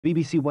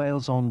BBC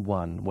Wales on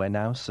One, where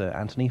now Sir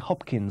Anthony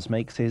Hopkins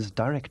makes his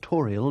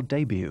directorial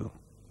debut.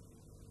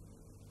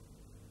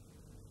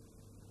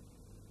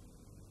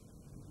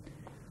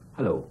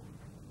 Hello,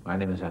 my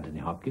name is Anthony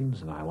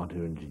Hopkins, and I want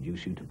to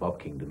introduce you to Bob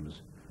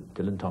Kingdom's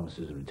Dylan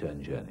Thomas's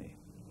Return Journey.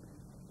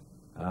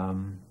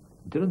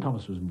 Dylan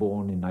Thomas was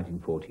born in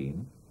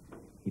 1914.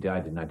 He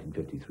died in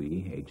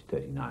 1953, aged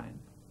 39.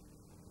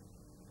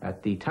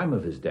 At the time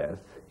of his death,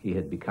 he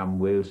had become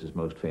Wales's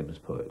most famous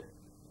poet.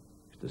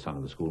 The son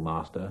of a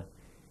schoolmaster,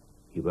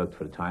 he worked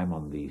for a time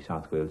on the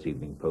South Wales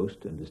Evening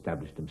Post and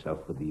established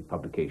himself with the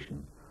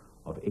publication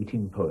of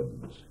 18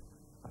 poems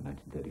by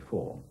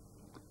 1934.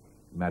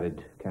 He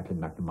married Kathleen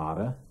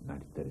McNamara in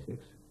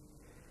 1936.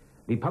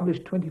 He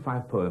published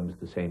 25 poems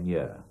the same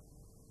year.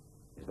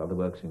 His other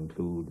works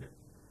include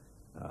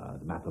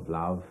The Map of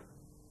Love,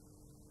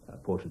 a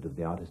Portrait of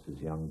the Artist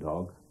as a Young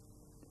Dog.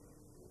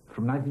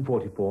 From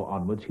 1944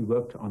 onwards, he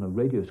worked on a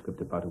radio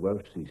script about a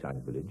Welsh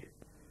seaside village,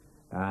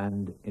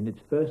 and in its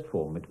first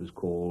form it was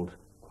called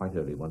Quite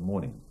Early One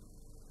Morning.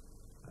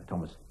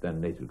 Thomas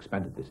then later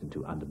expanded this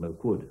into Under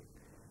Milk Wood,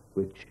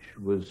 which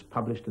was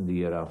published in the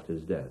year after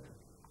his death.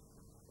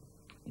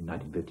 In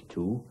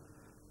 1952,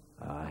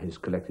 his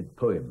collected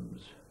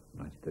poems,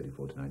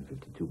 1934 to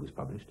 1952, was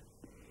published.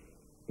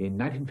 In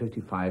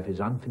 1955, his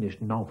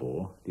unfinished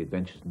novel, The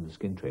Adventures in the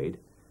Skin Trade,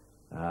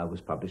 was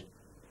published.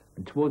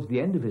 And towards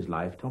the end of his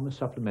life, Thomas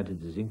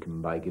supplemented his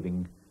income by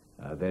giving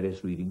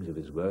various readings of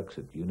his works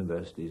at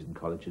universities and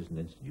colleges and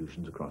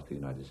institutions across the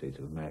United States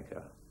of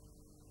America.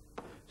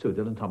 So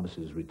Dylan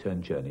Thomas's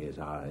Return Journey is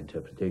our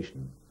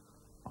interpretation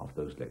of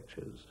those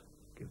lectures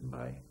given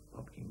by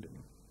Bob Kingdom.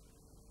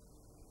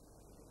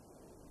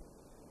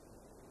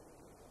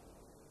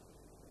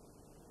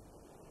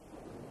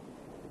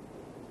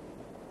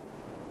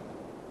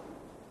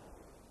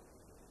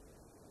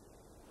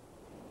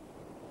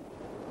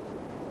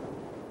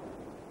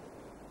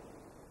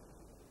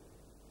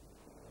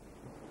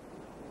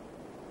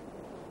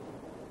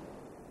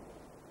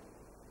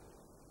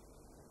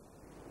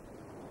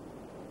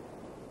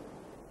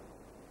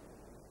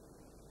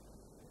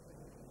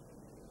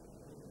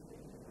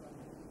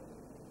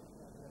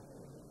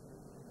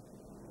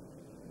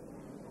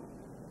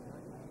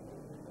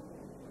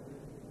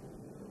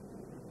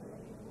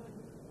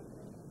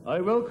 I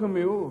welcome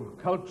you,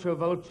 culture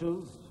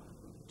vultures,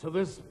 to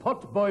this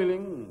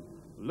pot-boiling,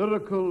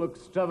 lyrical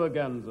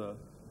extravaganza,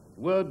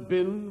 word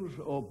binge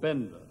or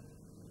bender.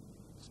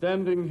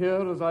 Standing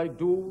here as I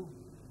do,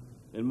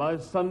 in my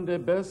Sunday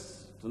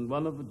best and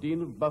one of the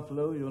Dean of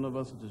Buffalo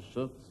University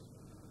shirts,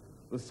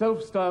 the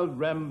self-styled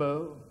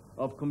Rambo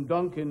of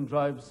Cumdonkin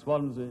Drive,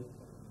 Swansea,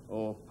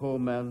 or poor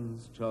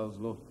man's Charles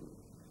Lawton.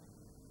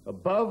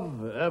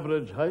 Above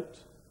average height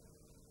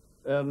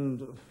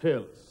and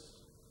fearless.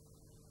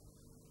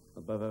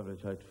 Above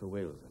average height for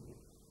Wales, I mean.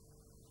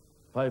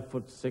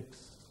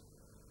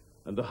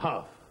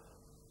 5'6.5",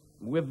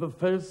 with the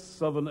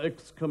face of an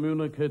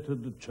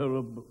excommunicated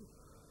cherub,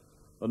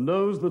 a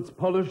nose that's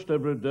polished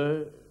every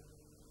day,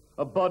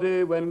 a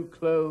body when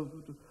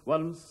clothed,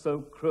 once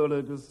so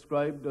cruelly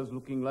described as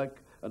looking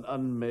like an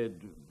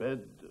unmade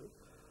bed,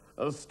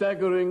 a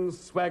staggering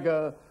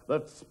swagger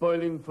that's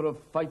spoiling for a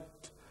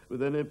fight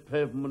with any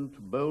pavement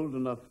bold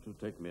enough to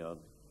take me on,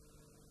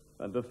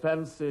 and a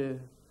fancy,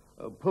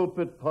 a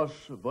pulpit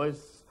posh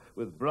voice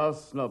with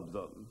brass snobs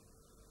on,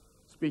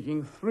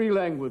 speaking 3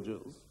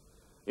 languages,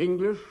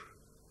 English,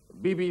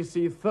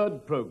 BBC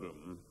third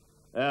program,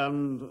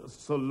 and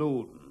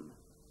saloon.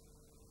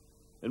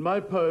 In my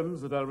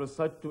poems that I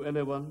recite to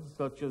anyone,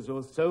 such as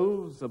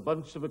yourselves, a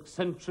bunch of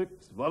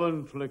eccentrics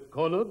voluntarily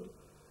cornered,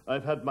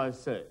 I've had my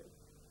say.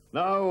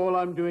 Now all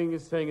I'm doing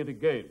is saying it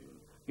again,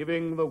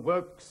 giving the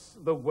works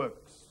the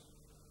works.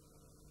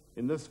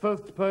 In this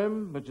first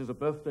poem, which is a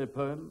birthday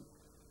poem,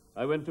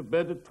 I went to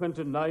bed at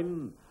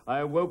 29, I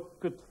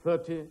awoke at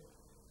 30,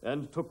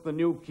 and took the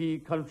New Quay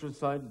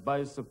countryside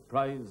by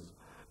surprise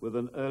with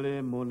an early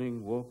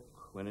morning walk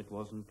when it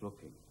wasn't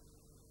looking.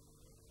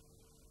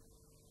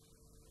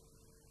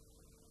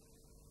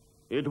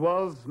 It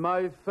was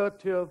my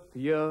 30th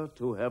year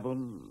to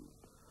heaven.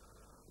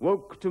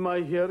 Woke to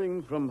my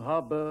hearing from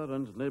harbour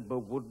and neighbour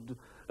wood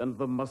and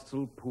the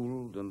mussel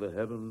pooled and the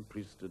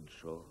heron-priested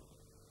shore.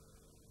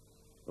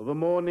 The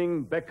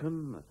morning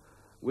beckon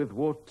with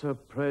water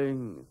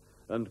praying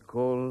and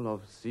call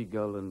of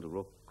seagull and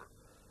rook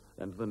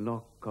and the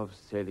knock of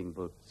sailing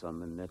boats on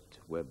the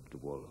net-webbed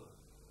wall.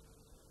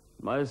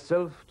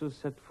 Myself to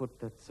set foot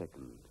that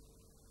second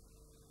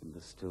in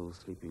the still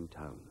sleeping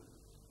town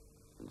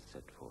and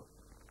set forth.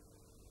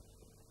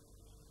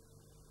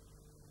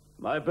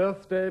 My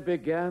birthday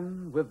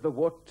began with the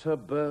water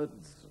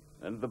birds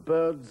and the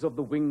birds of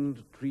the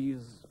winged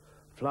trees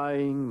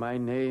flying my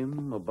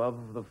name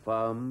above the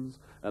farms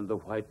and the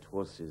white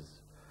horses.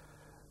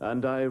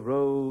 And I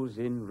rose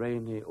in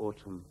rainy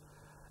autumn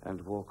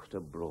and walked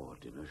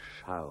abroad in a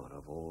shower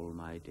of all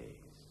my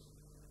days.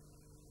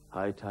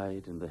 High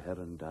tide and the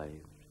heron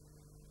dived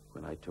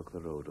when I took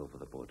the road over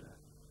the border,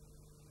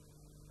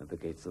 and the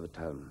gates of the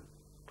town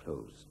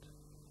closed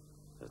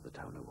as the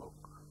town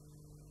awoke.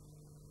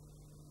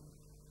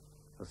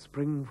 A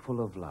spring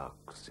full of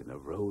larks in a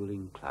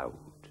rolling cloud,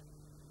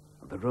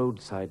 and the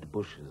roadside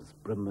bushes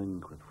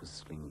brimming with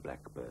whistling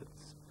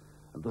blackbirds,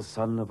 and the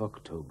sun of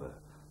October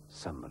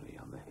summery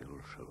on the hill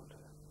shoulder.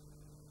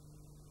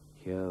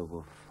 Here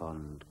were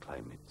fond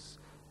climates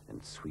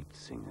and sweet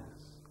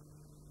singers,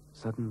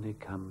 suddenly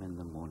come in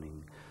the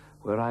morning,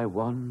 where I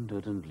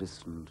wandered and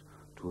listened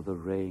to the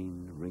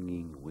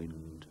rain-ringing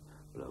wind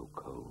blow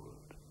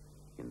cold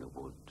in the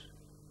wood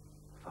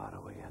far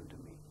away under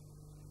me.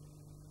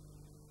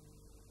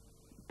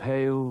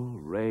 Pale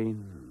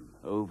rain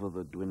over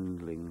the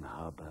dwindling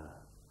harbor,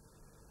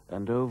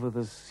 and over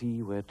the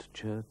sea-wet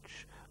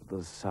church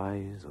the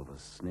size of a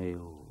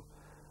snail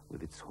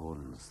with its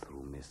horns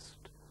through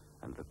mist,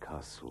 and the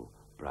castle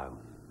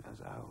brown as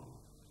owl.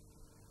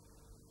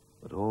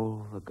 But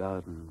all the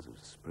gardens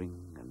of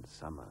spring and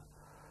summer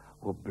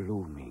were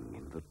blooming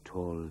in the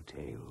tall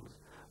tales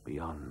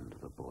beyond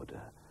the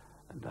border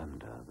and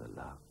under the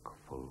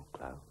lark-full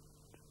cloud.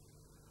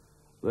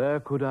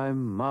 Where could I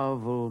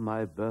marvel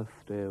my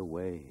birthday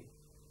away?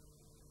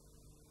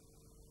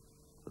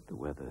 But the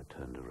weather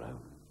turned around.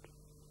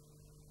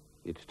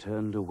 It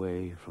turned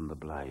away from the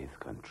blithe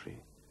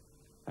country,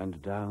 and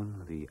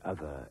down the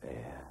other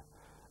air,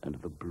 and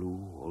the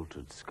blue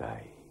altered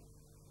sky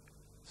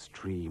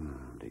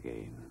streamed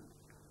again,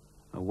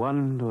 a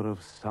wonder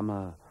of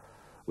summer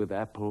with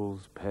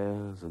apples,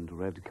 pears, and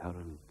red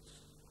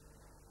currants.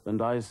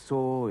 And I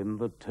saw in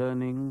the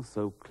turning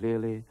so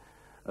clearly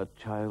a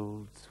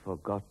child's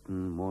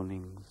forgotten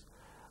mornings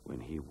when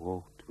he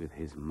walked with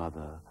his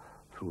mother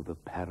through the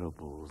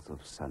parables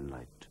of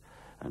sunlight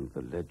and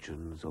the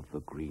legends of the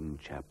green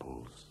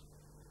chapels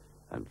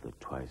and the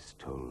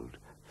twice-told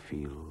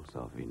fields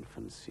of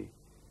infancy.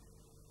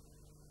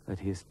 That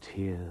his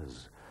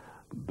tears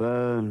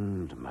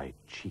burned my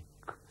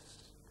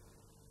cheeks,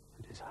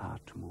 and his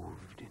heart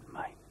moved in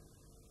mine.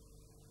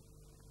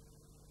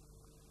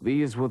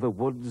 These were the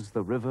woods,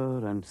 the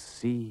river, and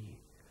sea,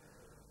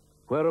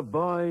 where a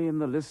boy in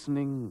the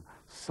listening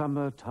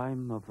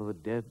summertime of the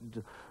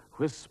dead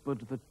whispered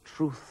the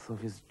truth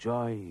of his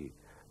joy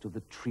to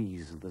the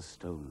trees and the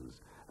stones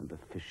and the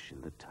fish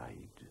in the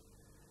tide,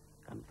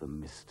 and the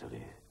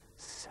mystery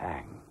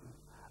sang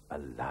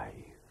alive,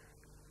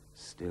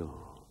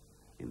 still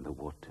in the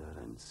water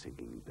and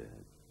singing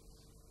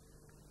birds.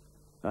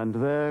 And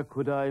there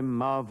could I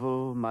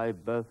marvel my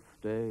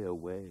birthday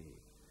away,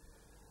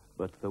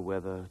 but the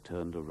weather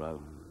turned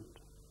around,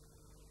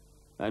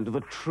 and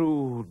the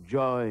true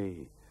joy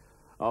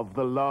of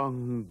the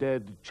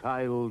long-dead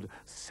child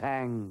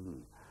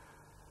sang,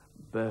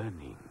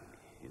 burning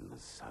in the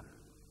sun.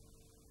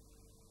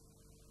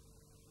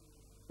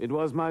 It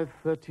was my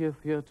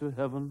 30th year to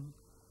heaven,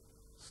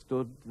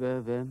 stood there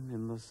then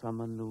in the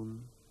summer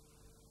noon,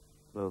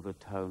 though the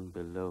town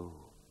below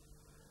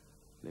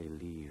lay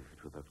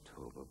leaved with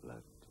October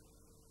blood.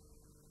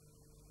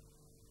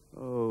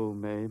 Oh,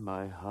 may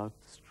my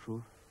heart's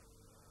truth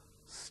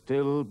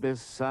still be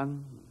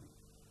sung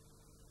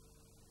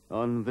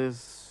on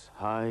this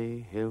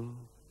high hill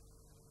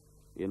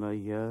in a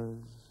year's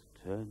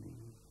turning.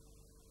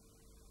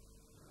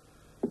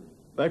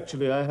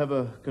 Actually, I have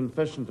a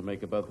confession to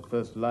make about the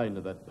first line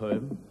of that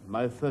poem,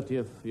 my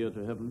 30th year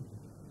to heaven.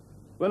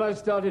 When I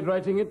started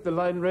writing it, the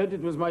line read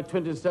it was my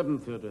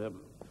 27th year to heaven.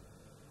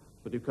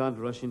 But you can't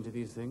rush into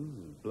these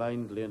things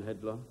blindly and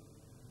headlong.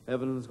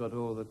 Heaven's got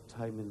all the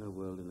time in the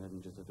world, and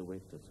heaven just had to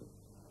wait, that's all.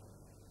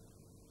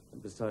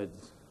 And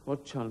besides,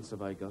 what chance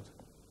have I got?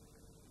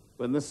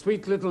 When the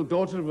sweet little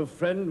daughter of a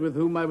friend with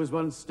whom I was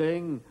once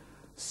staying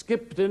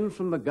skipped in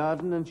from the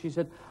garden, and she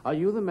said, "Are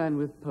you the man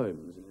with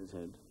poems in his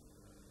head?"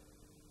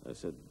 I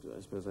said,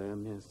 "I suppose I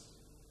am, yes."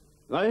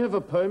 "I have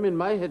a poem in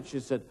my head," she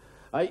said.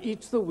 "I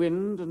eat the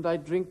wind and I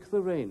drink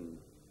the rain."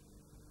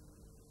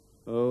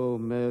 Oh,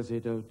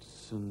 maresy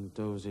dotes and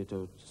dozy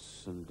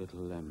dotes and little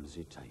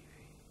lambsy tivy.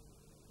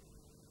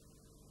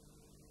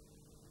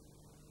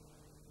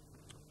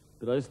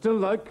 But I still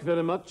like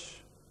very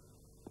much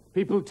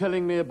people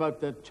telling me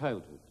about their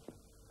childhood,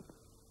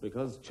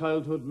 because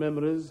childhood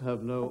memories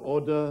have no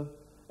order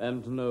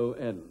and no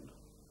end.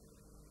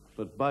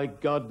 But by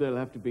God, they'll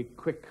have to be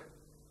quick,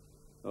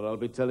 or I'll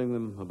be telling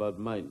them about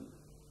mine.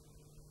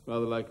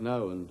 Rather like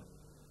now, and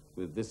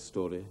with this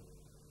story,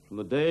 from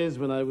the days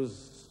when I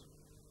was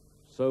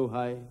so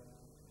high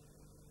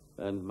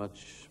and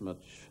much,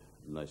 much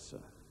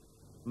nicer.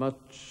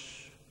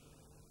 Much,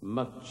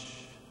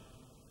 much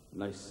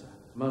nicer.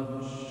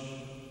 Much,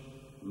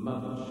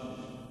 much nicer.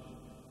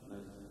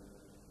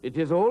 It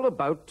is all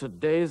about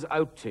today's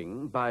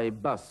outing by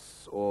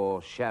bus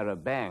or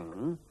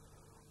char-a-bang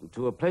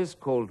to a place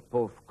called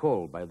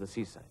Porthcawl by the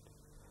seaside.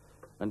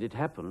 And it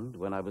happened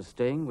when I was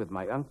staying with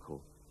my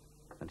uncle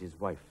and his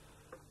wife.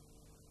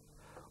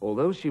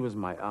 Although she was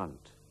my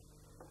aunt,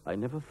 I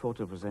never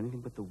thought of her as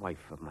anything but the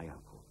wife of my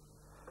uncle.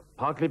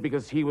 Partly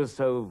because he was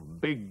so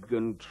big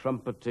and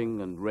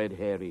trumpeting and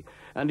red-hairy,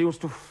 and he used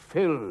to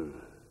fill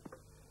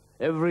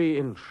every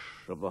inch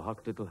of the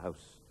hot little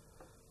house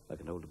like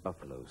an old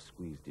buffalo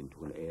squeezed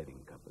into an airing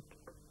cupboard.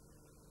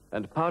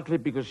 And partly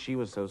because she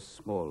was so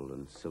small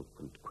and silk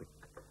and quick,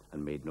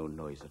 and made no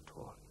noise at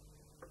all,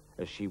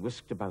 as she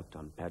whisked about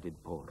on padded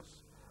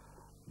paws,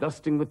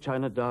 dusting the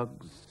china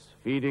dogs,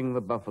 feeding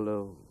the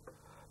buffalo,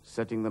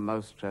 setting the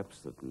mouse traps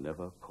that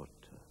never caught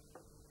her.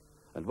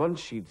 And once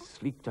she'd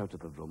sleeked out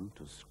of the room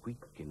to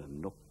squeak in a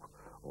nook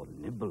or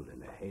nibble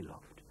in a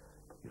hayloft,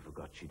 you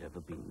forgot she'd ever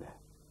been there.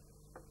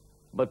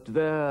 But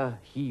there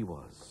he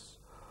was,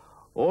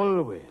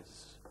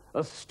 always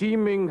a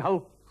steaming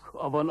hulk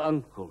of an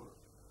uncle,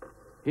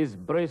 his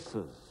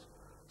braces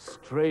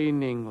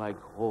straining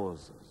like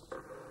hawsers,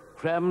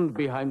 crammed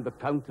behind the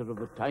counter of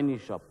the tiny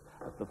shop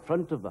at the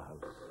front of the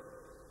house,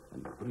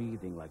 and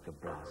breathing like a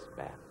brass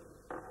band.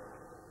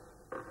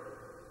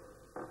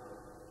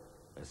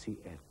 As he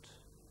ate,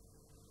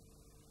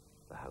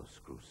 the house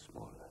grew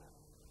smaller.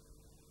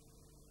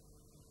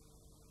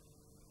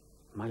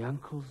 My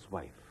uncle's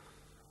wife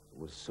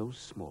was so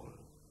small,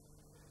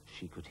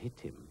 she could hit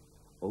him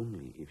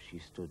only if she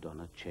stood on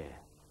a chair.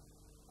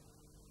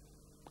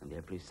 And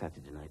every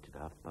Saturday night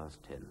at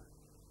 10:30,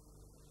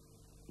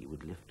 he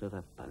would lift her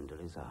up under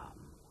his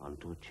arm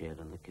onto a chair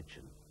in the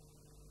kitchen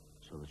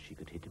so that she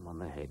could hit him on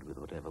the head with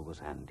whatever was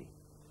handy,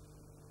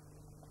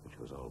 which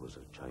was always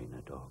a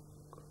china dog.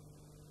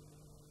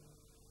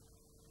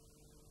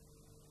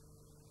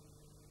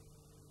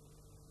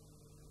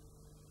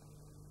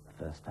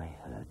 The first I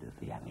heard of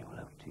the annual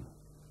outing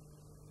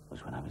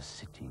was when I was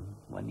sitting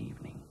one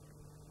evening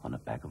on a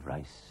bag of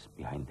rice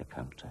behind the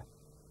counter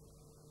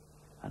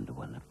under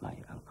one of my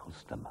uncle's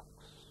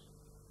stomachs,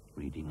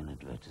 reading an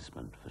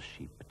advertisement for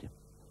sheep dip.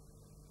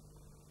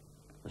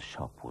 The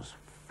shop was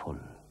full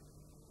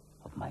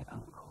of my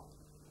uncle.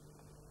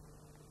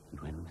 And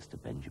when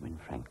Mr. Benjamin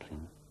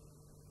Franklin,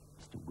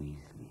 Mr.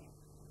 Weasley,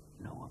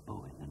 Noah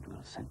Bowen, and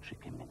Will Sentry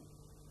came in,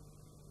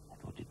 I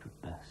thought it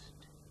would burst.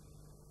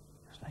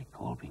 It was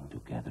like all being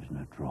together in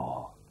a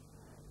drawer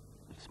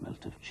that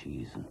smelt of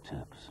cheese and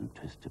turps and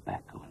twist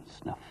tobacco and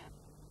snuff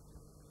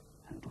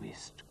and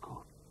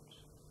waistcoat.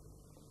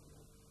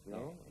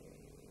 No?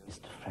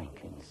 Mr.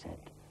 Franklin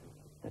said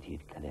that he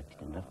had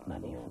collected enough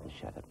money for the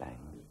charabanc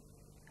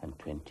and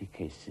 20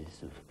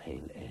 cases of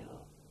pale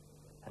ale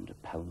and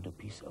 £1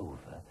 apiece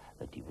over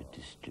that he would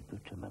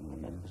distribute among the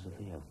members of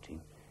the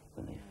outing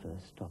when they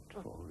first stopped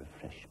for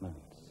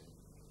refreshments.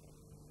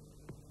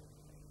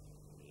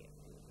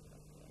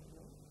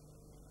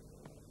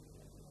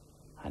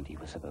 And he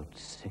was about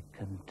sick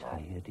and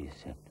tired, he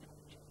said,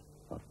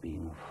 of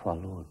being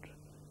followed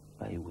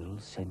by Will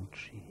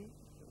Sentry.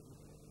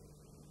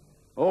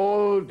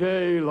 All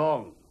day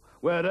long,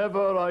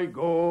 wherever I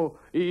go,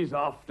 he's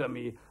after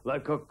me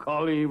like a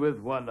collie with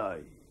one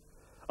eye.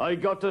 I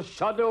got a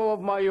shadow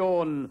of my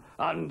own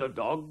and a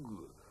dog.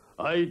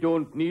 I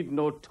don't need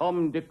no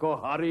Tom, Dick, or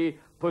Harry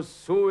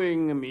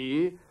pursuing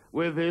me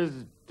with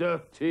his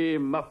dirty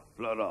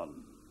muffler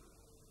on.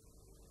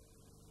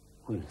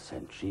 Will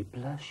Sentry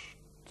blushed.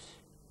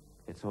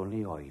 It's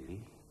only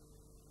oily.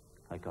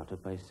 I got a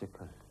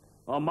bicycle.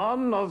 A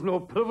man has no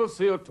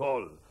privacy at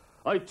all.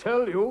 I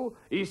tell you,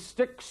 he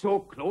sticks so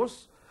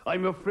close,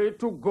 I'm afraid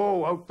to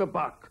go out the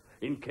back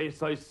in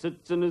case I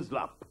sits in his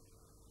lap.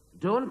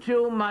 Don't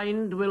you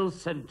mind Will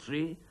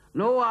Sentry.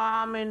 No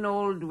harm in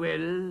old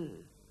Will.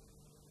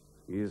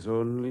 He's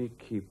only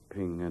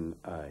keeping an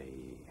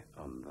eye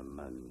on the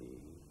money,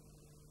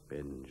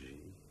 Benji.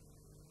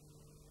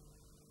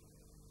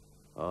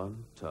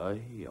 Aren't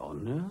I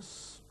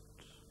honest?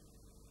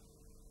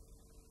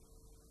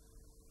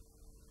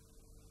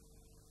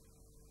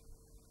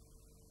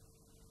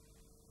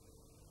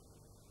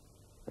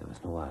 There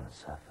was no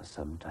answer for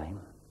some time.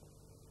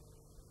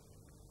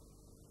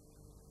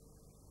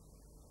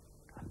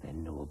 And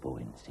then Noah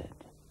Bowen said,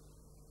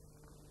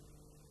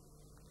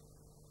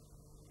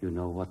 "You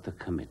know what the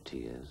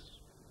committee is.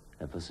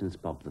 Ever since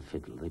Bob the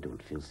Fiddle, they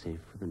don't feel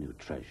safe for the new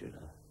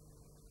treasurer."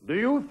 Do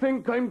you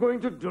think I'm going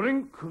to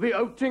drink the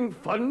outing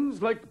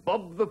funds like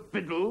Bob the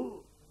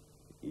Fiddle?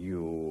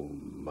 You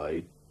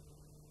might.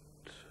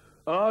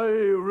 I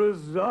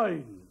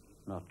resign.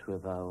 Not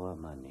with our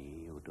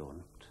money, you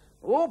don't.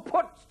 Who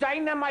puts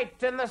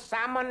dynamite in the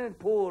salmon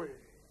pool?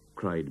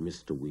 Cried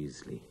Mr.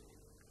 Weasley.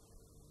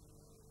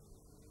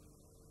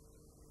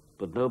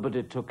 But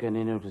nobody took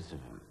any notice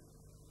of him.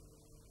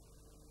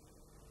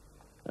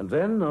 And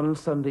then, on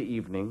Sunday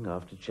evening,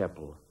 after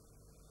chapel,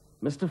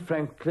 Mr.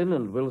 Franklin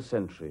and Will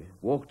Sentry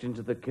walked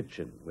into the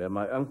kitchen where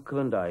my uncle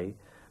and I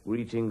were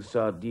eating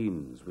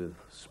sardines with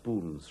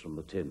spoons from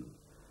the tin,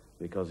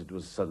 because it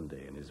was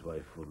Sunday and his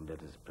wife wouldn't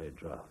let us play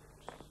draughts.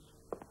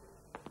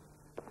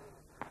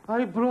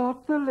 I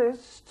brought the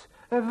list.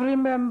 Every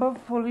member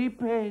fully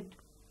paid.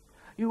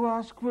 You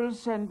ask Will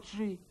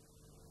Sentry.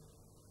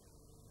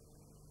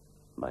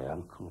 My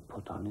uncle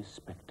put on his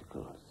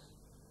spectacles,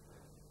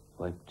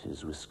 wiped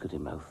his whiskery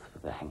mouth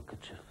with a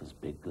handkerchief as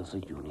big as a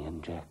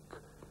Union Jack,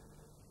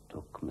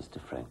 took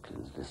Mr.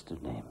 Franklin's list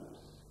of names,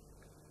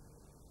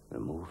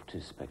 removed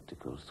his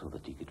spectacles so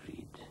that he could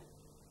read,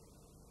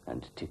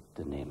 and ticked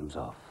the names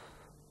off,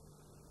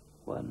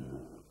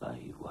 one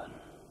by one.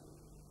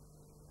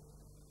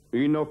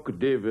 Enoch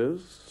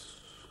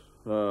Davis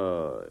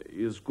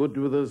is good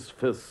with his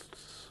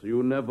fists.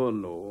 you never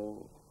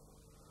know.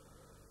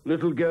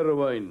 Little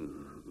Gerwine,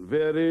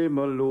 very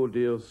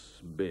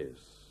melodious bass.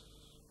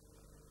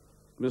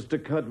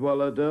 Mr.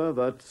 Cadwallader,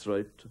 that's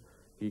right.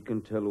 He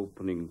can tell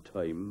opening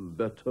time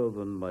better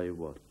than my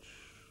watch.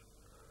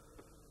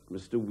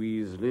 Mr.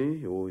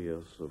 Weasley, oh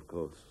yes, of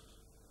course.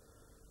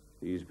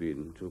 He's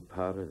been to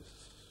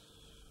Paris.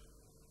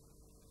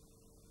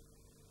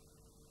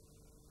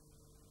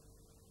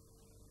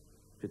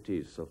 Pity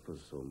he suffers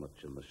so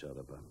much in the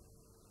Charabanc.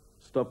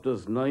 Stopped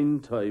us 9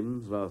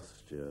 times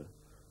last year,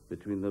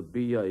 between the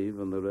Beehive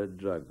and the Red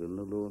Dragon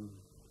alone.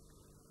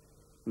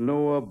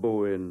 Noah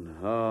Bowen,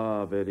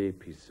 very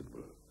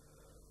peaceable.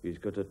 He's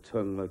got a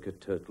tongue like a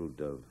turtle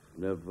dove.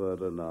 Never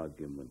an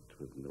argument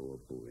with Noah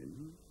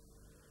Bowen.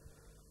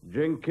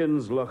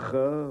 Jenkins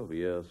Lacher,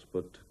 yes,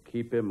 but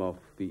keep him off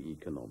the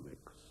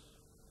economics.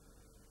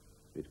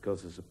 It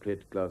cost us a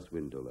plate glass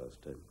window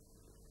last time,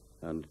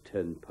 and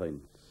 10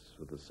 pints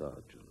for the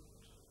sergeant.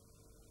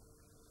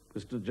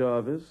 Mr.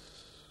 Jarvis,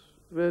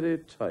 very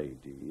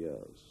tidy, yes.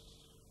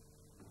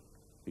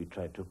 You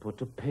tried to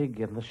put a pig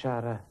in the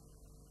Shara.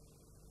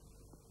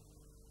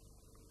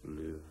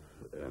 Live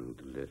and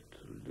let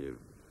live.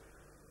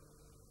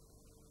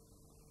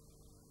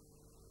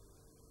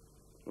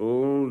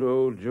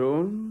 Old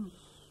Jones?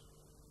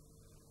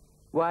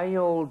 Why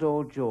old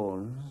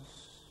Jones?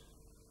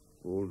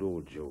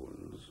 Old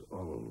Jones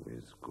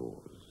always goes.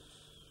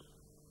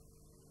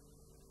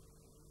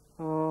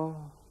 Oh.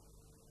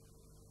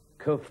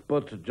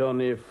 Cuthbert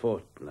Johnny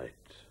Fortnight.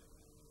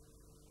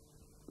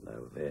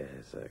 Now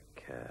there's a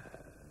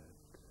cad.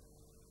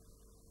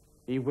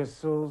 He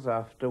whistles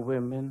after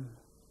women.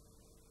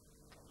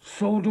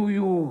 So do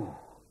you,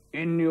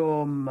 in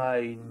your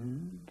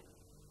mind.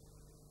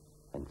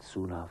 And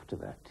soon after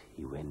that,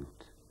 he went.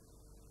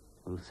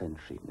 No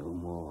sentry, no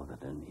more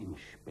than an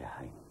inch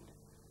behind.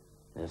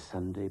 Their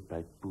Sunday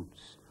bright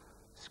boots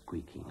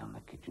squeaking on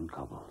the kitchen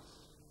cobbles.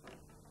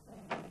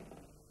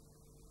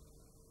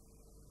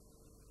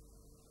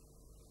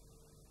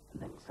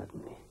 And then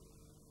suddenly,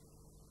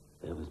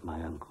 there was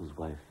my uncle's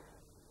wife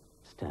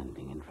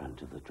standing in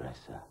front of the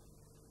dresser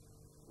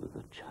with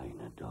a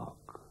china dog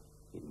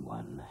in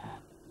one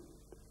hand.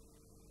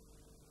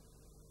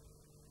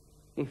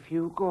 If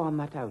you go on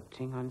that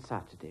outing on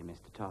Saturday,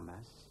 Mr.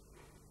 Thomas,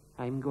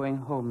 I'm going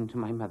home to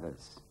my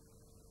mother's.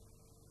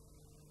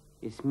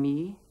 It's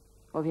me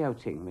or the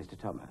outing, Mr.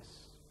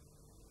 Thomas?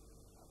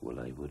 Well,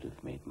 I would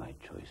have made my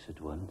choice at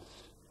once,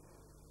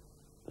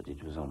 but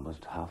it was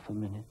almost half a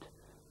minute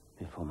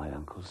before my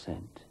uncle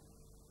said,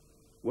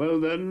 Well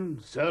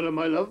then, Sarah,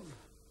 my love,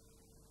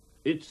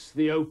 it's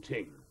the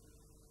outing.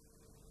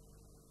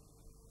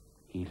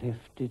 He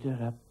lifted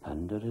her up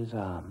under his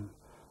arm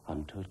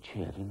onto a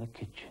chair in the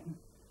kitchen.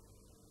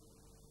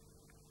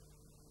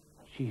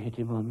 She hit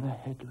him on the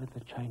head with the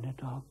china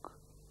dog.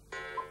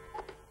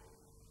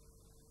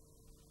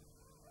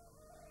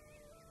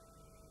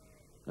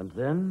 And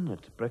then,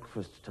 at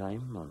breakfast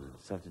time on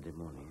Saturday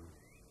morning,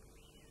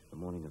 the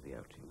morning of the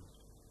outing,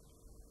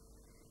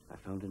 I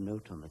found a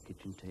note on the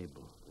kitchen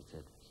table that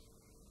said,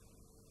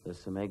 There's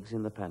some eggs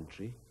in the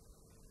pantry.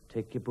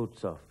 Take your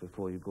boots off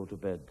before you go to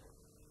bed.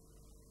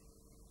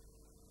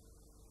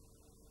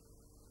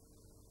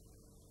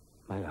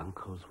 My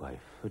uncle's wife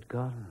had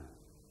gone,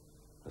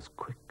 as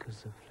quick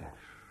as a flash.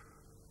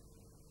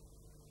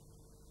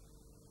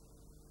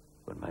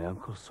 When my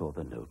uncle saw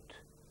the note,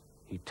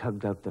 he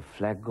tugged out the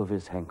flag of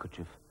his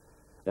handkerchief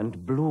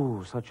and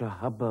blew such a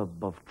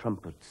hubbub of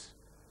trumpets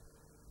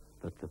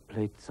that the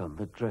plates on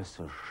the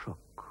dresser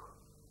shook.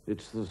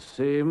 It's the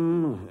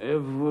same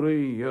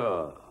every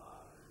year.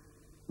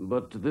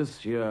 But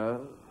this year,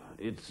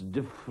 it's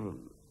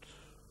different.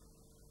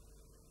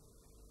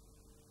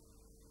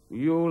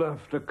 You'll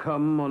have to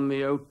come on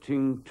the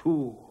outing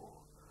too.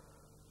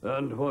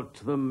 And what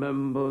the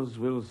members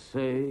will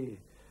say,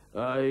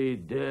 I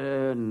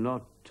dare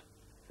not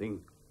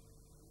think.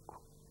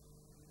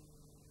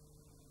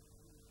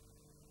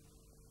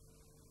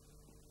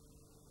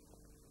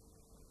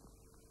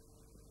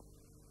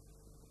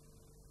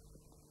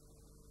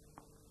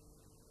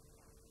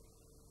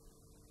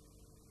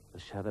 The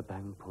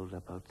Charabanc pulled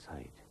up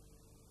outside,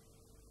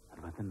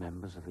 and when the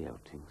members of the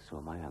outing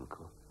saw my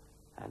uncle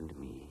and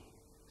me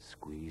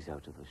squeeze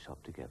out of the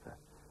shop together,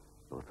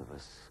 both of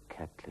us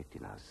cat-licked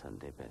in our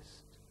Sunday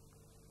best,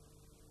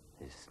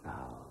 they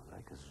snarled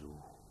like a zoo.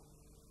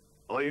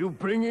 Are you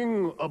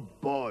bringing a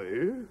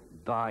boy?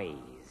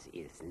 Boys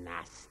is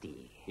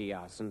nasty. He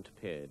hasn't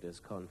paid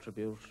his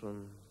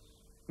contributions.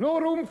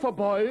 No room for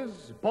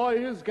boys.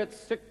 Boys get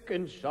sick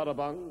in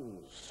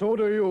Charabanc. So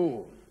do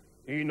you,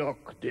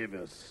 Enoch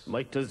Davis.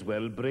 Might as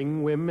well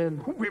bring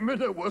women.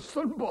 Women are worse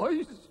than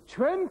boys.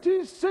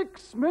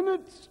 26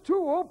 minutes to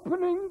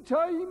opening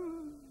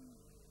time,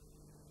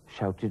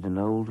 shouted an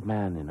old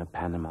man in a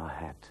Panama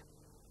hat,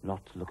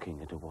 not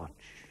looking at a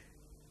watch.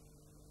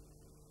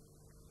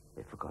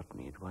 They forgot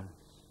me at once.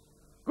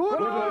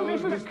 Good on,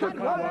 Mr.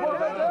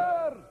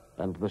 Cadwallader!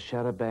 And the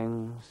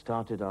Charabanc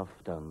started off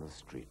down the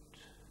street.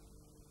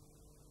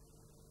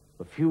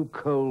 A few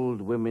cold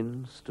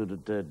women stood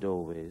at their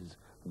doorways,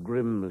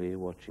 grimly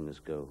watching us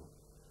go.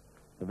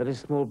 A very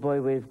small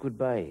boy waved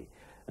goodbye,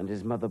 and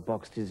his mother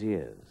boxed his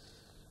ears.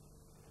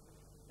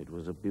 It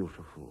was a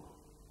beautiful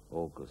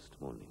August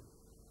morning.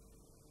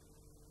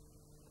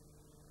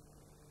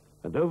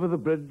 And over the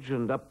bridge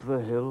and up the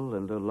hill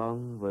and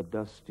along the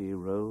dusty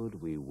road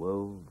we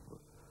wove,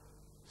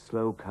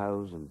 slow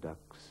cows and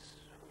ducks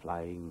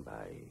flying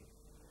by,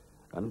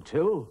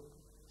 until...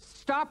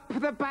 Stop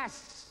the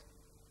bus!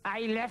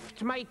 I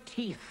left my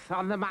teeth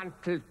on the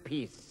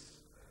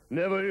mantelpiece.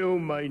 Never you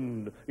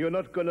mind. You're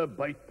not gonna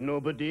bite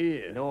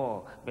nobody.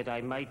 No, but I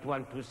might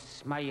want to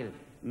smile.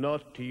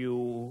 Not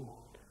you.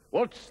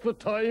 What's the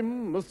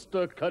time,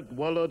 Mr.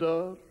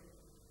 Cadwallader?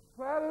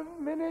 12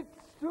 minutes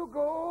to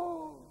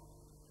go.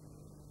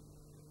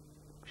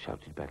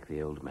 Shouted back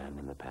the old man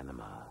in the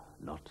Panama,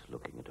 not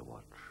looking at a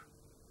watch.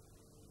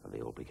 And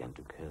they all began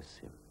to curse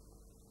him.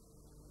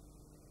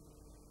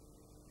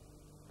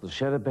 The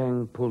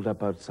char-a-banc pulled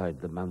up outside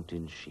the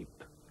Mountain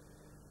Sheep,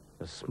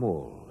 a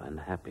small and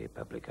happy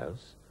public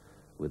house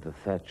with a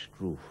thatched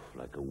roof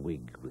like a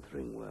wig with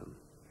ringworm.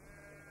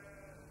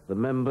 The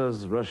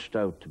members rushed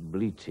out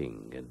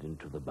bleating and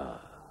into the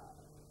bar.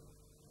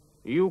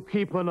 You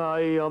keep an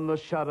eye on the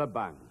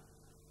char-a-banc.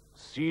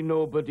 See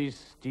nobody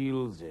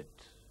steals it.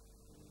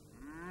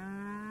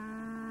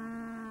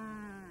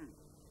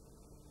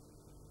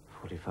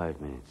 45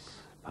 minutes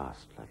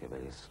passed like a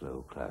very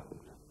slow cloud,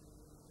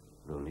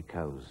 with only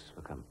cows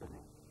for company.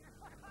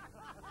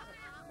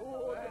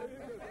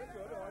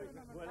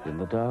 In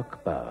the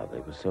dark bar, they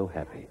were so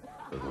happy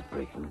they were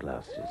breaking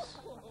glasses.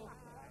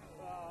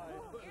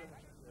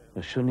 A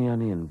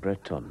Shuniani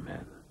Breton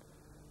man,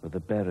 with a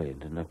beret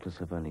and a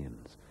necklace of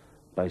onions,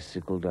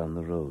 bicycled down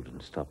the road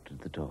and stopped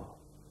at the door.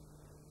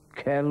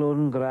 "Quel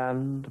un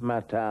grand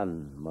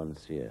matin,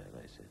 monsieur,"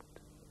 I said.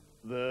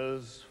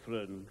 There's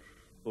French,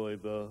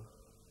 boy-bar.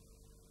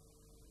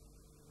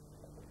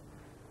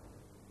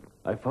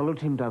 I followed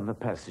him down the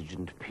passage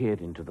and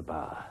peered into the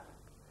bar.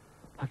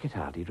 I could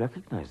hardly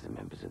recognize the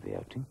members of the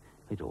outing.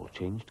 They'd all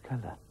changed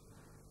color.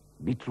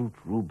 Beetroot,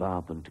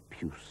 rhubarb, and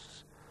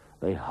puce.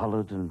 They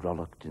hollered and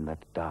rollicked in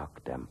that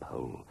dark, damp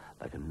hole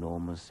like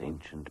enormous,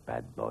 ancient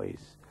bad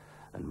boys,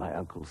 and my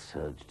uncle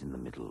surged in the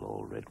middle,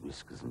 all red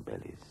whiskers and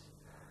bellies.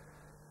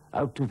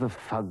 Out of the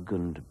fug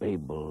and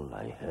babel,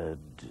 I heard...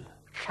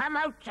 Come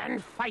out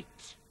and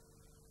fight!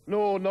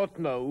 No, not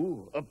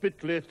now. A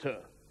bit later.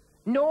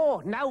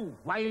 No, now,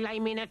 while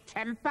I'm in a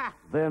temper.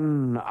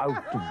 Then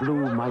out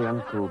blew my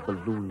uncle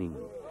ballooning,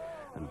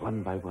 and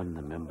one by one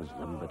the members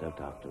lumbered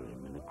out after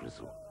him in a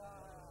grizzle.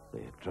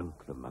 They had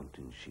drunk the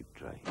Mountain Sheep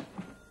dry.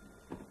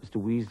 Mr.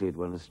 Weasley had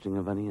won a string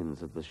of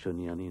onions at the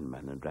Shunny Onion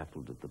Man and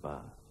rattled at the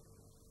bar.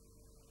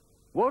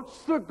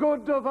 What's the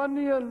good of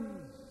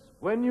onions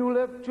when you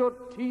left your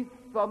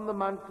teeth on the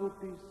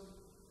mantelpiece?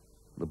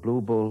 The Blue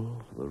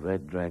Bull, the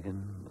Red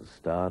Dragon, the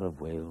Star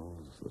of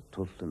Wales, the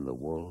Tut and the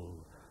Wool,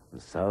 the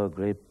Sour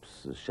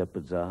Grapes, the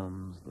Shepherd's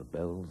Arms, the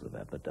Bells of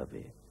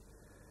Aberdyfi.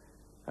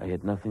 I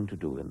had nothing to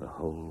do in the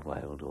whole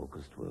wild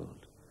August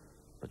world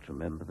but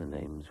remember the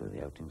names where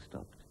the outing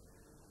stopped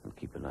and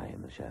keep an eye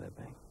on the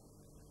char-a-banc.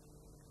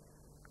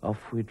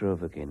 Off we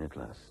drove again at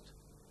last,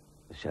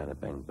 the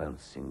char-a-banc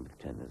bouncing with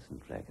tenors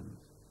and flagons,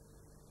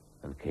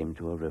 and came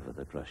to a river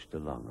that rushed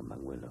along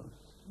among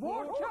willows.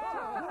 Water!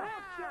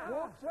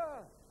 Water!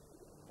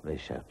 They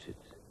shouted,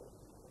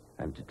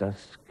 and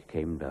dusk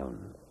came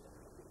down,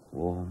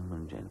 warm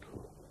and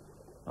gentle,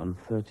 on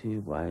 30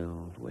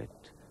 wild,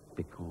 wet,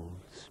 pickled,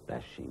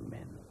 splashing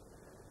men,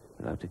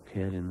 without a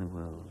care in the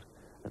world,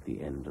 at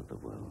the end of the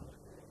world,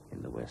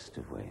 in the west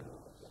of Wales.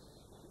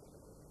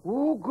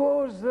 Who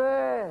goes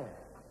there?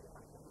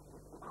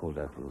 Called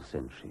out Will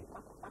Sentry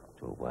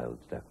to a wild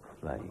duck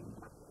flying.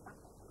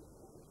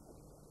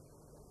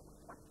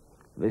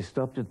 They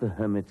stopped at the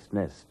Hermit's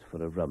Nest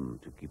for a rum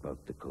to keep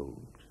out the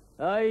cold.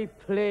 I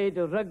played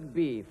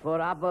rugby for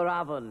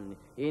Aberavon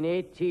in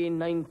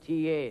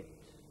 1898.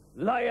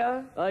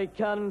 Liar, I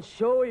can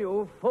show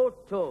you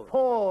photos.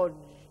 Forged.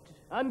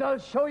 And I'll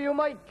show you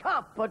my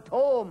cap at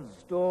home.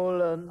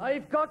 Stolen.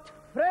 I've got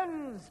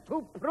friends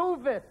to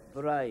prove it.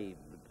 Bribed.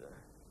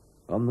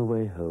 On the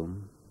way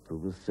home,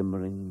 through the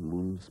simmering,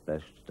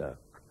 moon-splashed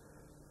dark,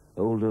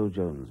 old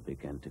O'Jones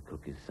began to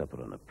cook his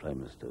supper on a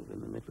primer stove in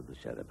the middle of the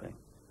char-a-banc.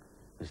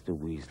 Mr.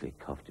 Weasley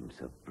coughed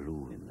himself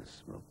blue in the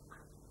smoke.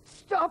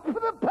 Stop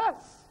the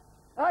bus!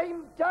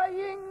 I'm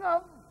dying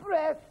of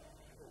breath.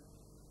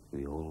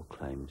 We all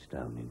climbed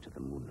down into the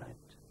moonlight.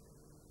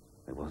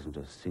 There wasn't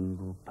a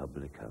single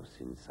public house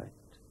in sight.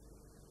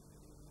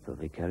 So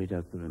they carried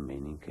out the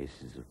remaining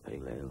cases of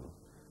pale ale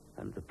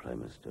and the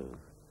primer stove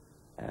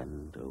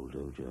and old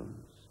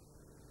O'Jones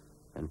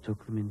and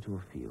took them into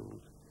a field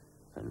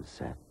and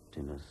sat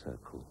in a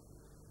circle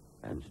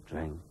and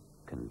drank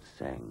and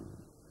sang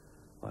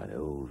while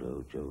old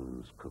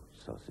O'Jones cooked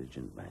sausage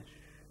and mash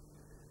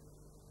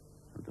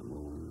and the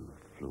moon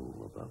flew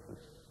above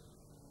us.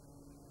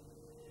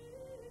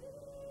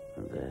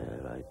 And there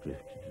I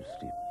drifted to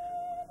sleep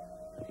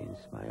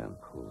against my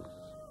uncle's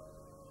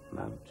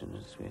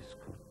mountainous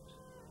waistcoat.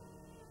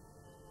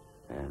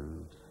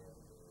 And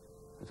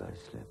as I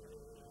slept.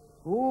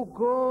 Who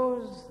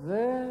goes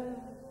there?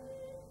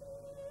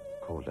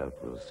 Called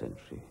out Will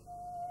Sentry.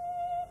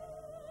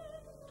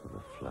 To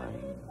the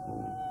flying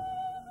moon.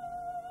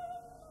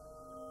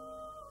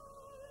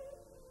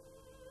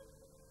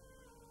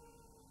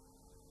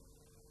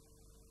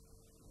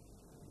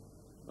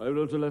 I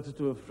wrote a letter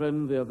to a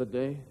friend the other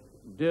day.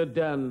 Dear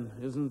Dan,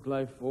 isn't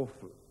life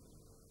awful?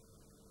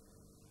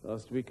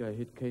 Last week I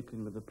hit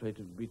Caitlin with a plate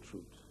of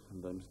beetroot,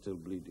 and I'm still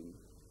bleeding.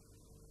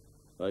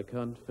 I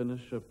can't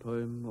finish a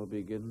poem or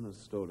begin a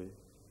story.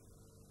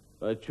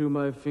 I chew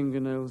my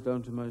fingernails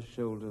down to my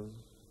shoulders,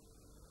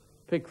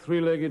 pick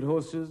three-legged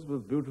horses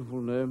with beautiful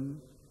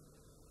names,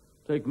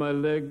 take my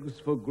legs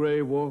for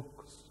grey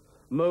walks,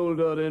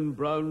 moulder in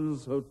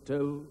Brown's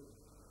Hotel,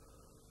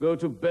 go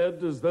to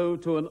bed as though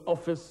to an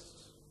office,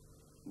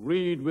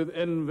 read with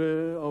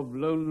envy of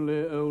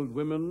lonely old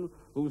women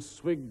who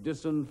swig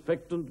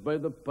disinfectant by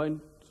the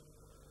pint,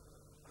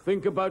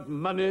 think about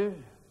money,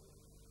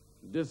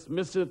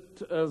 dismiss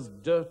it as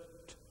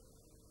dirt.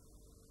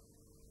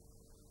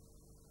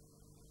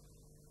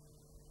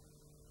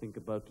 Think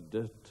about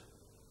dirt.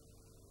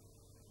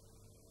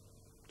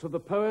 To the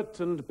poet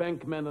and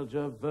bank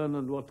manager,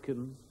 Vernon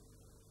Watkins,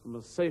 from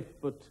a safe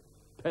but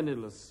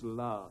penniless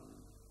Larne.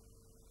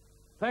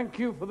 Thank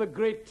you for the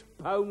great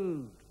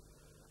pound.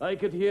 I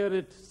could hear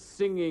it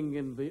singing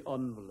in the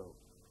envelope.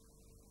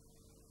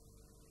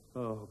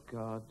 Oh,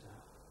 God.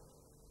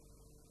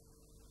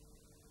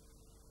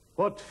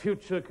 What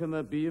future can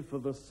there be for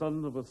the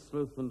son of a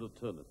sloth and a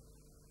turnip?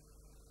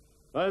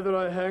 Either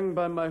I hang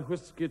by my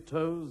whiskey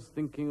toes,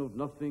 thinking of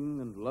nothing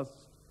and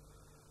lust,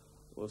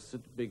 or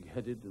sit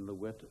big-headed in the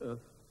wet earth,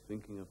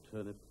 thinking of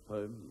turnip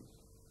poems,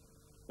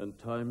 and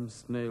time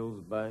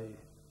snails by,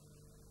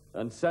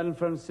 and San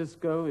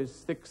Francisco is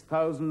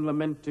 6,000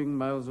 lamenting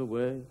miles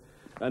away,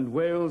 and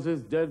Wales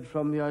is dead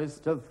from the ice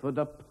Stelford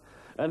up,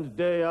 and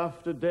day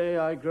after day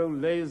I grow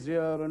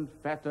lazier and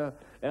fatter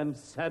and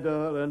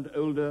sadder and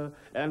older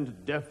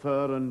and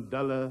deafer and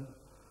duller.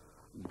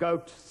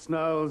 Gout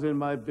snarls in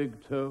my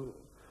big toe.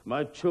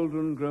 My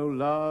children grow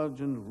large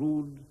and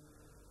rude.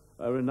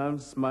 I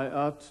renounce my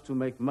art to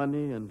make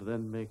money and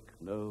then make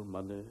no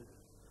money.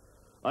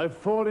 I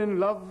fall in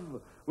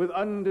love with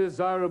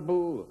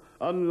undesirable,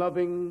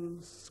 unloving,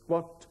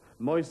 squat,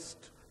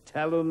 moist,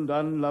 taloned,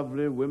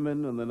 unlovely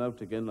women, and then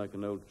out again like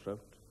an old trout.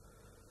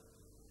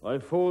 I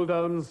fall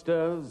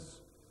downstairs,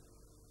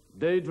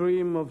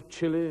 daydream of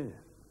Chile,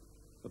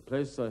 a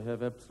place I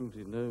have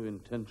absolutely no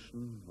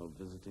intention of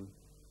visiting.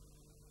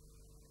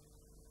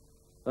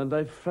 And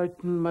I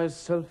frighten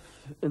myself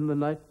in the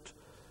night,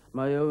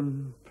 my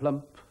own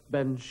plump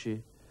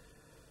banshee,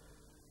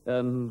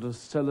 and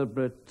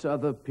celebrate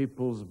other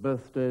people's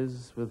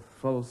birthdays with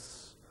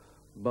false,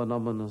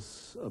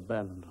 bonominous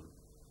abandon.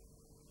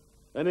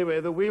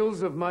 Anyway, the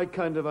wheels of my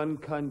kind of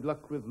unkind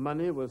luck with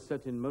money were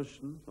set in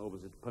motion, or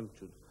was it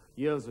punctured,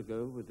 years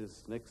ago with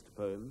this next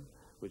poem,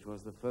 which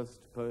was the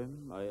first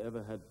poem I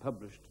ever had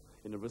published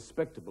in a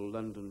respectable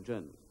London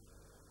gen.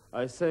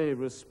 I say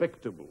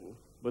respectable,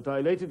 but I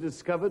later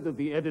discovered that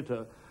the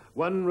editor,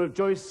 one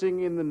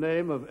rejoicing in the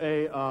name of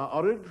A.R.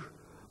 Orridge,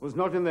 was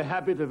not in the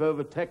habit of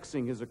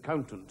overtaxing his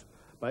accountant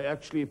by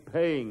actually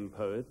paying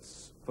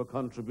poets for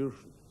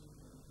contributions.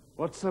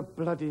 What's a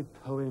bloody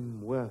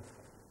poem worth,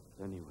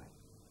 anyway?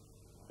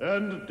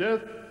 And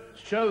death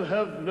shall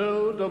have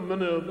no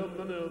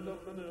dominion.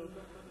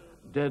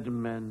 Dead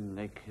men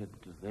naked,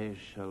 they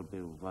shall be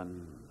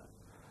one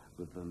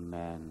with the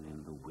man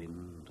in the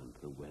wind and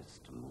the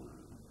west moon.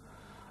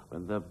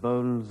 When their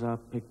bones are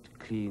picked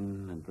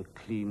clean and the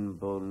clean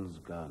bones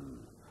gone,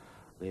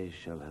 they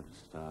shall have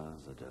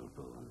stars at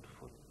elbow and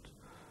foot.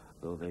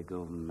 Though they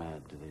go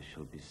mad, they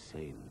shall be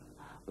sane.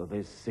 Though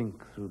they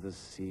sink through the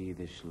sea,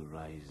 they shall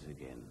rise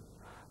again.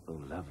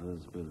 Though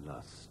lovers be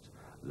lost,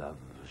 love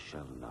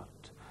shall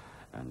not,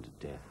 and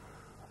death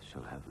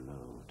shall have no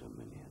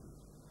dominion.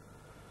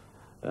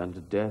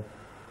 And death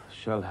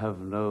shall have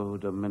no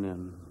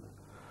dominion.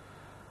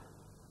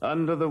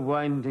 Under the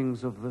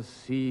windings of the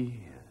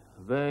sea,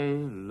 they,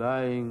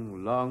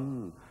 lying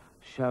long,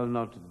 shall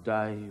not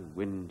die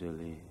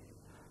windily,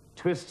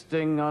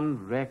 twisting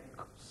on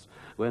wrecks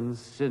when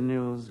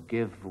sinews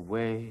give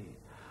way,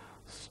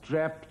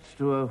 strapped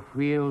to a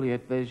wheel,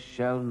 yet they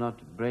shall not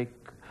break.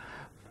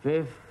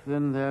 Faith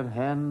in their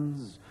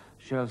hands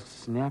shall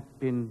snap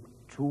in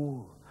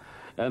two,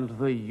 and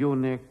the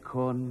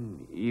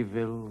unicorn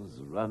evils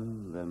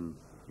run them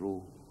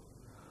through.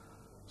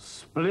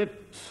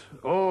 Split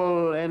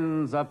all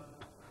ends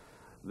up,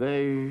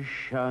 they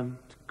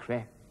shan't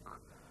crack,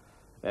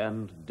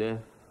 and death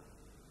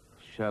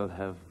shall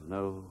have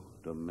no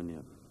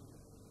dominion.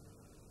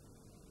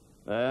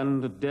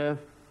 And death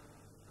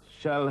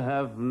shall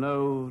have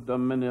no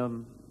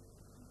dominion.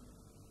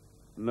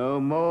 No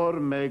more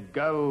may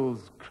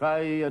gulls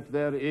cry at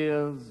their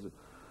ears,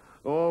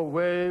 or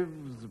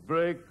waves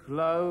break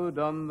loud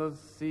on the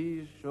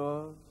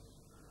seashores,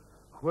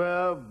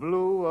 where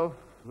blew a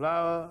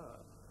flower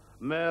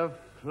may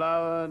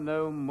flower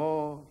no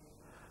more,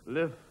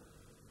 lift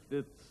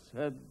its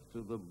head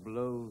to the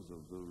blows of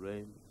the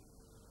rain.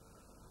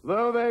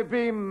 Though they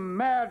be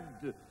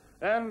mad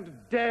and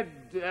dead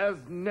as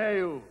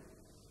nails,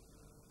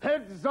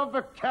 heads of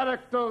the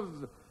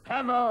characters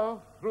hammer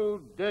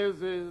through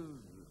daisies,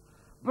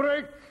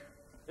 break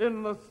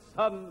in the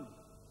sun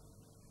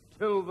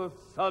till the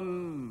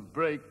sun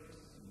breaks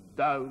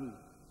down,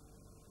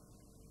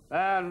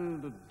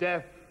 and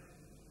death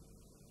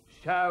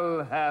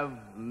shall have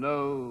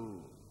no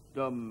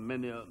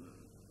dominion.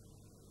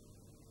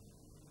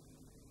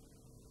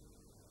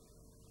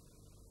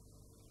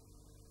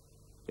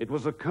 It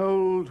was a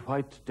cold,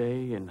 white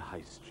day in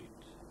High Street,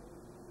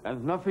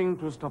 and nothing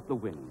to stop the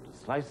wind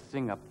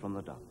slicing up from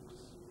the docks.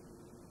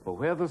 For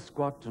where the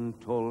squat and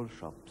tall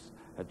shops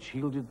had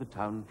shielded the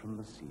town from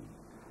the sea,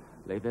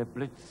 lay their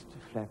blitzed,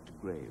 flat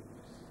graves,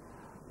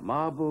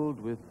 marbled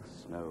with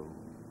snow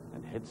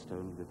and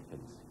headstoned with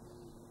fences.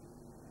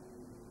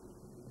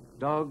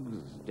 Dogs,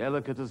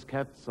 delicate as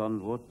cats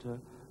on water,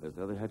 as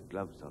though they had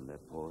gloves on their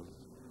paws,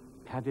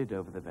 padded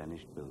over the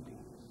vanished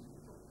buildings.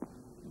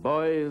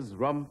 Boys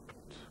romped,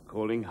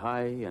 calling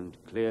high and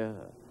clear,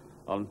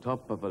 on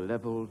top of a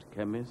leveled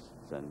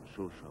chemist's and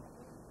shoe shop.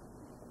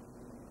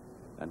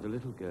 And a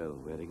little girl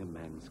wearing a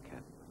man's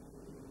cap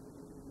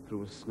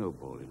threw a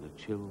snowball in a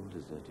chill,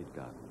 deserted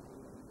garden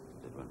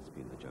that had once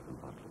been the jug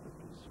and bottle of the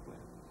Prince of Wales.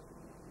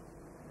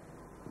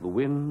 The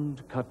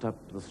wind cut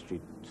up the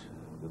street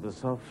with a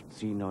soft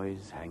sea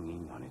noise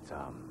hanging on its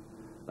arm,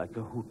 like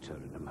a hooter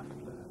in a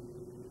muffler.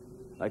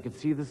 I could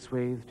see the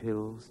swathed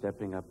hills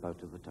stepping up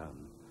out of the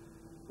town,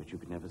 which you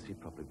could never see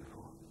properly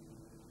before,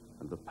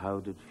 and the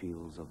powdered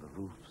fields of the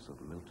roofs of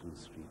Milton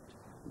Street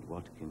and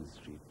Watkins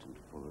Street and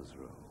Fuller's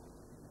Row.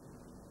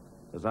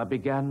 As I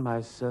began my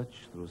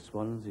search through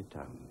Swansea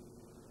town,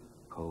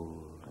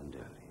 cold and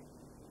early,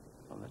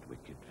 on that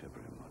wicked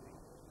February morning,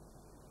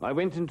 I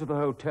went into the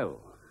hotel.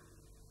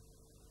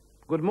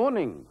 Good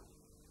morning.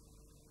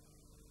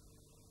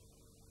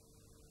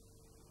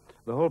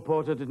 The hall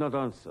porter did not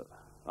answer.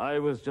 I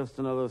was just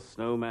another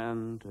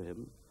snowman to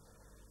him.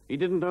 He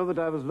didn't know that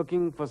I was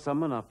looking for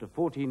someone after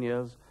 14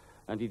 years,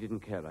 and he didn't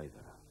care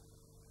either.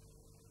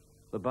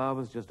 The bar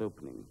was just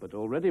opening, but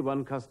already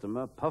one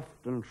customer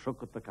puffed and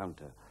shook at the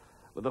counter,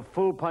 with a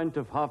full pint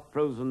of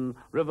half-frozen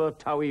River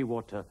Towie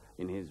water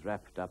in his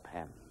wrapped-up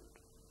hand.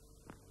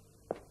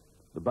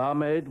 The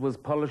barmaid was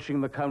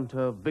polishing the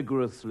counter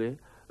vigorously,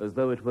 as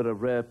though it were a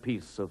rare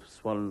piece of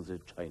Swansea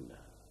china.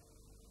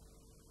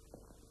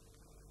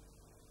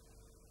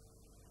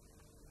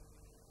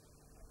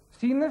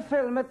 Seen the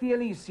film at the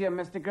Elysium,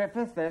 Mr.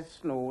 Griffith? There's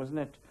snow, isn't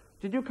it?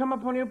 Did you come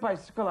up on your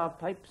bicycle? Our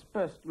pipes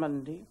burst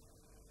Monday.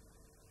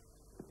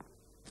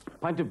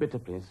 Pint of bitter,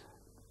 please.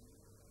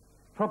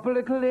 Proper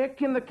little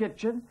lake in the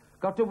kitchen.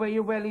 Got to wear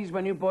your wellies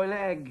when you boil an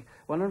egg.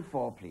 1 and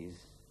 4,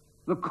 please.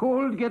 The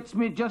cold gets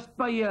me just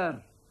by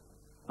ear.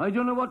 I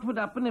don't know what would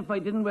happen if I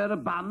didn't wear a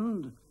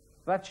band.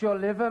 That's your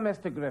liver,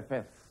 Mr.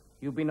 Griffith.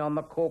 You've been on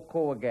the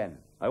cocoa again.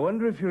 I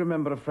wonder if you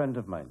remember a friend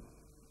of mine.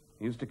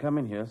 He used to come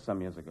in here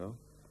some years ago,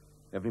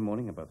 every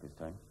morning about this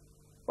time.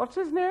 What's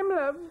his name,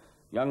 love?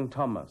 Young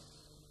Thomas.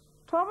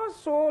 Thomas?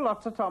 Oh,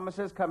 lots of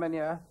Thomases come in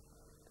here.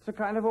 It's a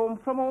kind of home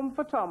from home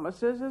for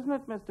Thomases, isn't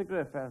it, Mr.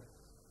 Griffith?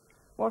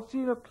 What's he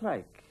look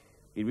like?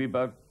 He'd be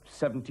about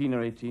 17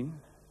 or 18.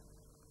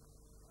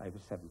 I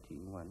was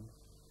 17 once.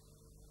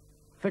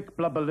 Thick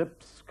blubber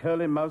lips,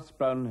 curly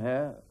mouse-brown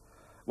hair.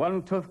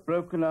 One tooth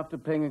broken after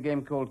playing a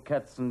game called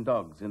Cats and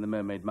Dogs in the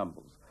Mermaid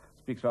Mumbles.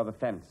 Speaks rather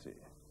fancy,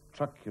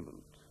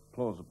 truculent,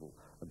 plausible,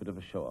 a bit of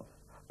a show-off.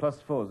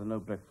 +4s and no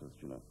breakfast,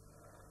 you know.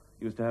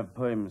 Used to have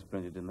poems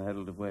printed in the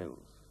Herald of Wales.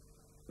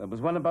 There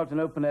was one about an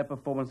open-air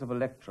performance of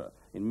Electra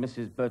in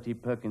Mrs. Bertie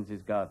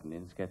Perkins's garden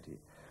in Sketty.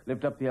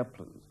 Lived up the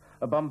uplands.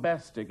 A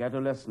bombastic,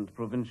 adolescent,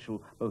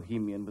 provincial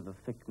bohemian with a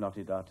thick,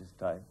 knotted artist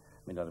tie,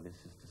 made out of his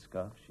sister's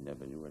scarf. She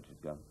never knew where it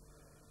had gone.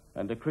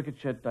 And a cricket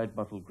shirt dyed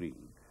bottle green.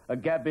 A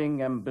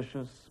gabbing,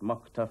 ambitious,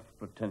 mock-tough,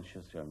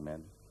 pretentious young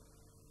man.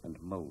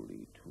 And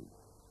mouldy, too.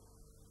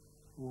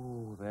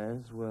 Oh,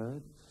 there's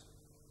words.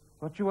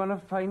 What you want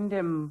to find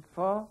him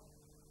for?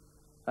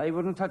 I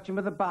wouldn't touch him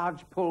with a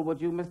barge pole,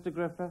 would you, Mr.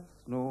 Griffith?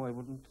 No, I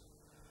wouldn't.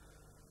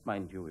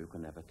 Mind you, you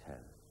can never tell.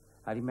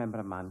 I remember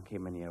a man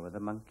came in here with a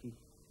monkey.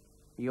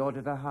 He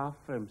ordered a half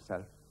for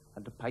himself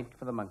and a pint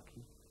for the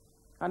monkey.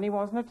 And he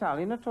wasn't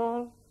Italian at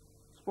all.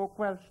 Spoke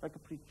Welsh like a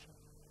preacher.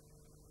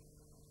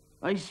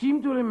 I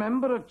seem to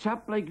remember a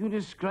chap like you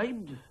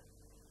described.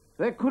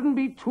 There couldn't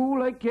be two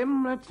like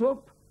him, let's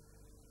hope.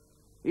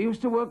 He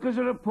used to work as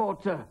a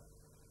reporter.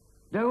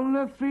 Down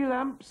the Three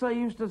Lamps, I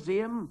used to see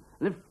him,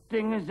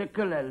 lifting his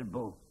ickle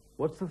elbow.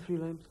 What's the Three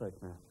Lamps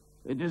like now?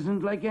 It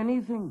isn't like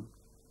anything.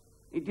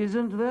 It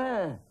isn't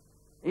there.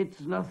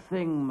 It's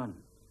nothing, man.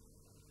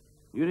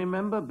 You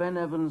remember Ben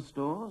Evans'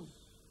 stores?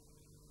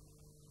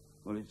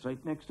 Well, it's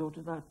right next door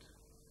to that.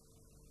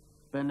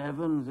 Ben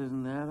Evans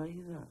isn't there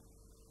either.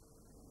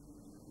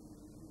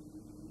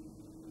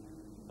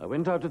 I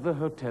went out of the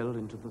hotel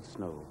into the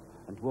snow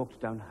and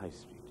walked down High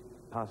Street,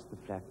 past the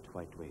flat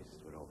white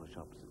waste where all the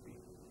shops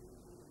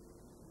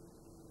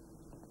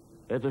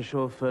had been.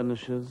 Eddershaw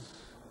Furnishers,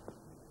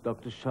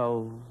 Dr.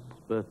 Shaw's,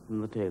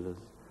 Burton the tailors,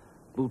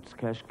 Boots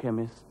Cash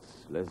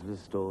chemists,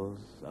 Leslie's stores,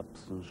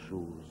 Upson's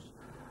shoes,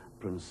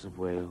 Prince of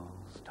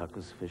Wales,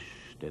 Tucker's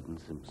Fish, Dead and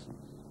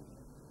Simpson's.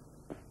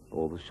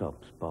 All the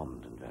shops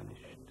bombed and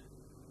vanished.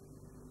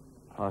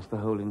 Past the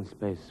hole in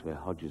space where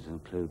Hodges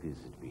and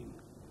Clothies had been.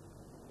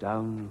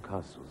 Down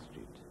Castle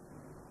Street,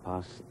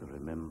 past the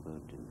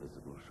remembered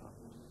invisible shops.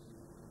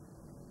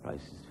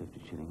 Prices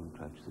 50 shilling,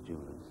 Crouch the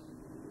jewellers.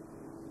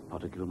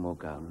 Potter Gilmore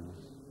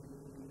gowns,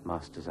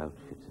 Masters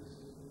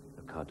outfitters,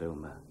 the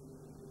Cardoma,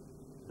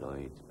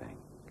 Lloyd's Bank.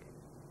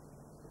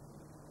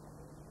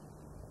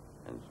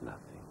 And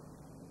nothing.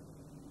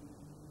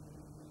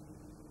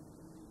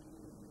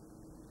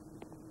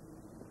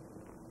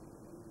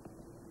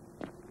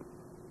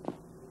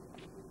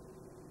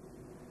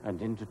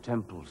 And into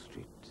Temple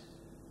Street.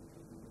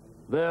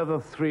 There the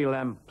three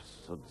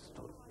lamps had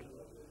stood.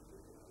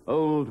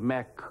 Old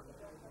Mac,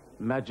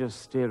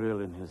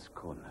 magisterial in his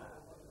corner.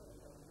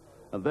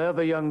 And there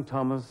the young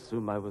Thomas,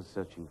 whom I was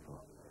searching for,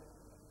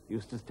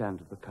 used to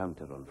stand at the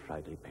counter on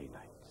Friday pay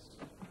nights.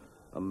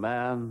 A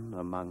man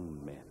among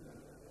men.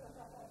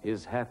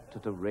 His hat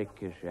at a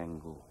rakish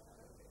angle.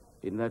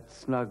 In that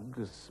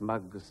snug,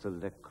 smug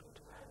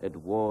select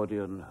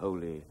Edwardian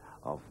holy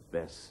of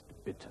best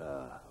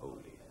bitter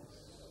holies.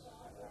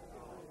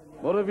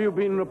 What have you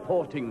been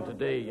reporting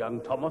today,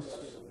 young Thomas?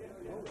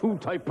 Two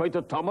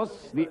typewriter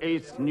Thomas, the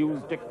ace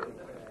news dick.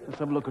 Let's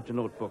have a look at your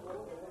notebook.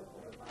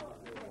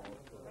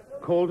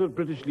 Called at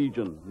British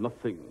Legion,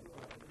 nothing.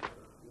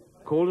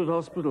 Called at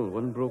hospital,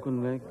 one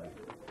broken leg.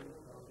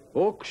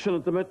 Auction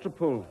at the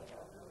Metropole.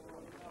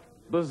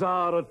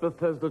 Bazaar at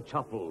Bethesda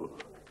Chapel.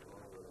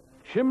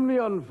 Chimney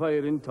on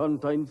fire in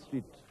Tontine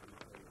Street.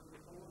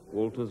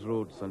 Walters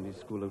Road, Sunday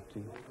school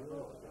outing.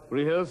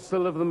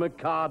 Rehearsal of the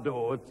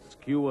Mikado at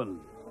Skewen.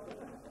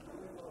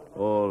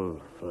 All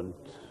front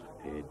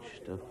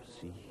page stuff,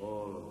 see?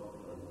 All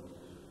front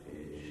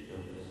page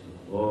stuff,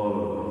 see?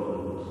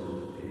 All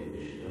front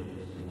page stuff,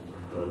 see?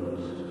 Front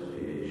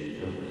page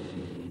stuff,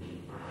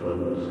 see?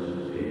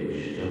 Front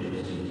page stuff,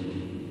 see?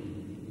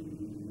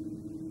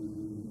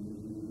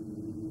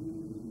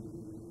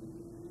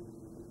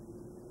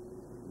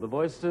 The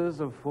voices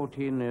of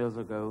 14 years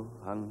ago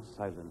hung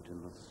silent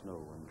in the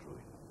snow and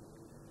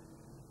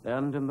ruin.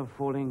 And in the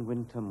falling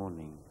winter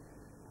morning,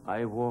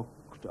 I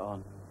walked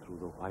on through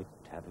the white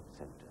Havoc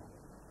Center,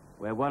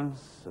 where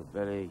once a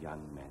very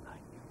young man I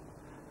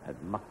knew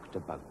had mucked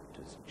about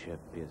as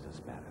chirpy as a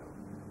sparrow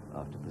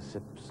after the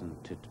sips and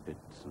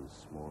titbits and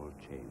small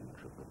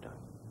change of the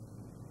dung.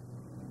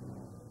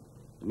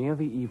 Near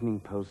the Evening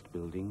Post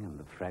building and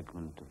the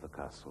fragment of the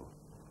castle,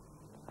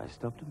 I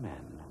stopped a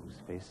man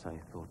whose face I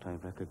thought I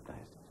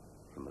recognized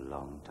from a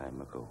long time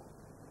ago.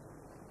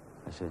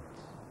 I said,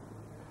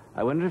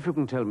 "I wonder if you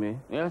can tell me."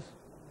 "Yes?"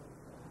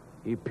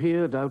 He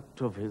peered out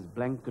of his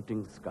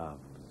blanketing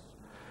scarves,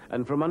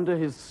 and from under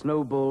his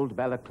snowballed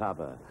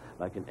balaclava,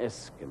 like an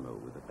Eskimo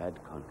with a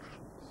bad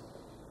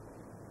conscience.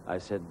 I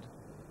said,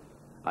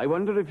 "I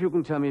wonder if you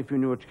can tell me if you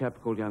knew a chap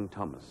called young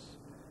Thomas.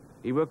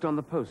 He worked on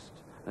the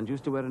post and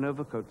used to wear an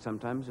overcoat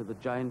sometimes with a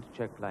giant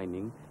check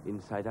lining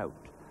inside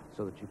out,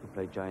 so that you could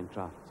play giant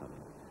drafts on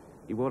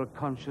it. He wore a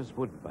conscious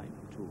woodbine,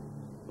 too."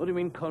 "What do you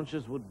mean,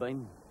 conscious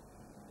woodbine?"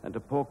 "And a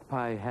pork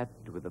pie hat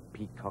with a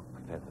peacock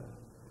feather.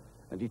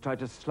 And he tried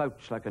to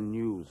slouch like a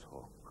news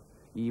hawk,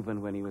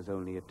 even when he was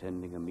only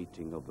attending a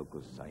meeting of the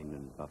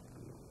Gusainen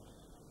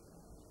Buffaloes."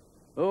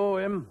 "Oh,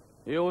 him.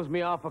 He owes me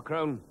half a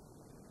crown.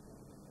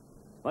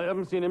 I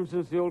haven't seen him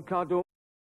since the old Cardo."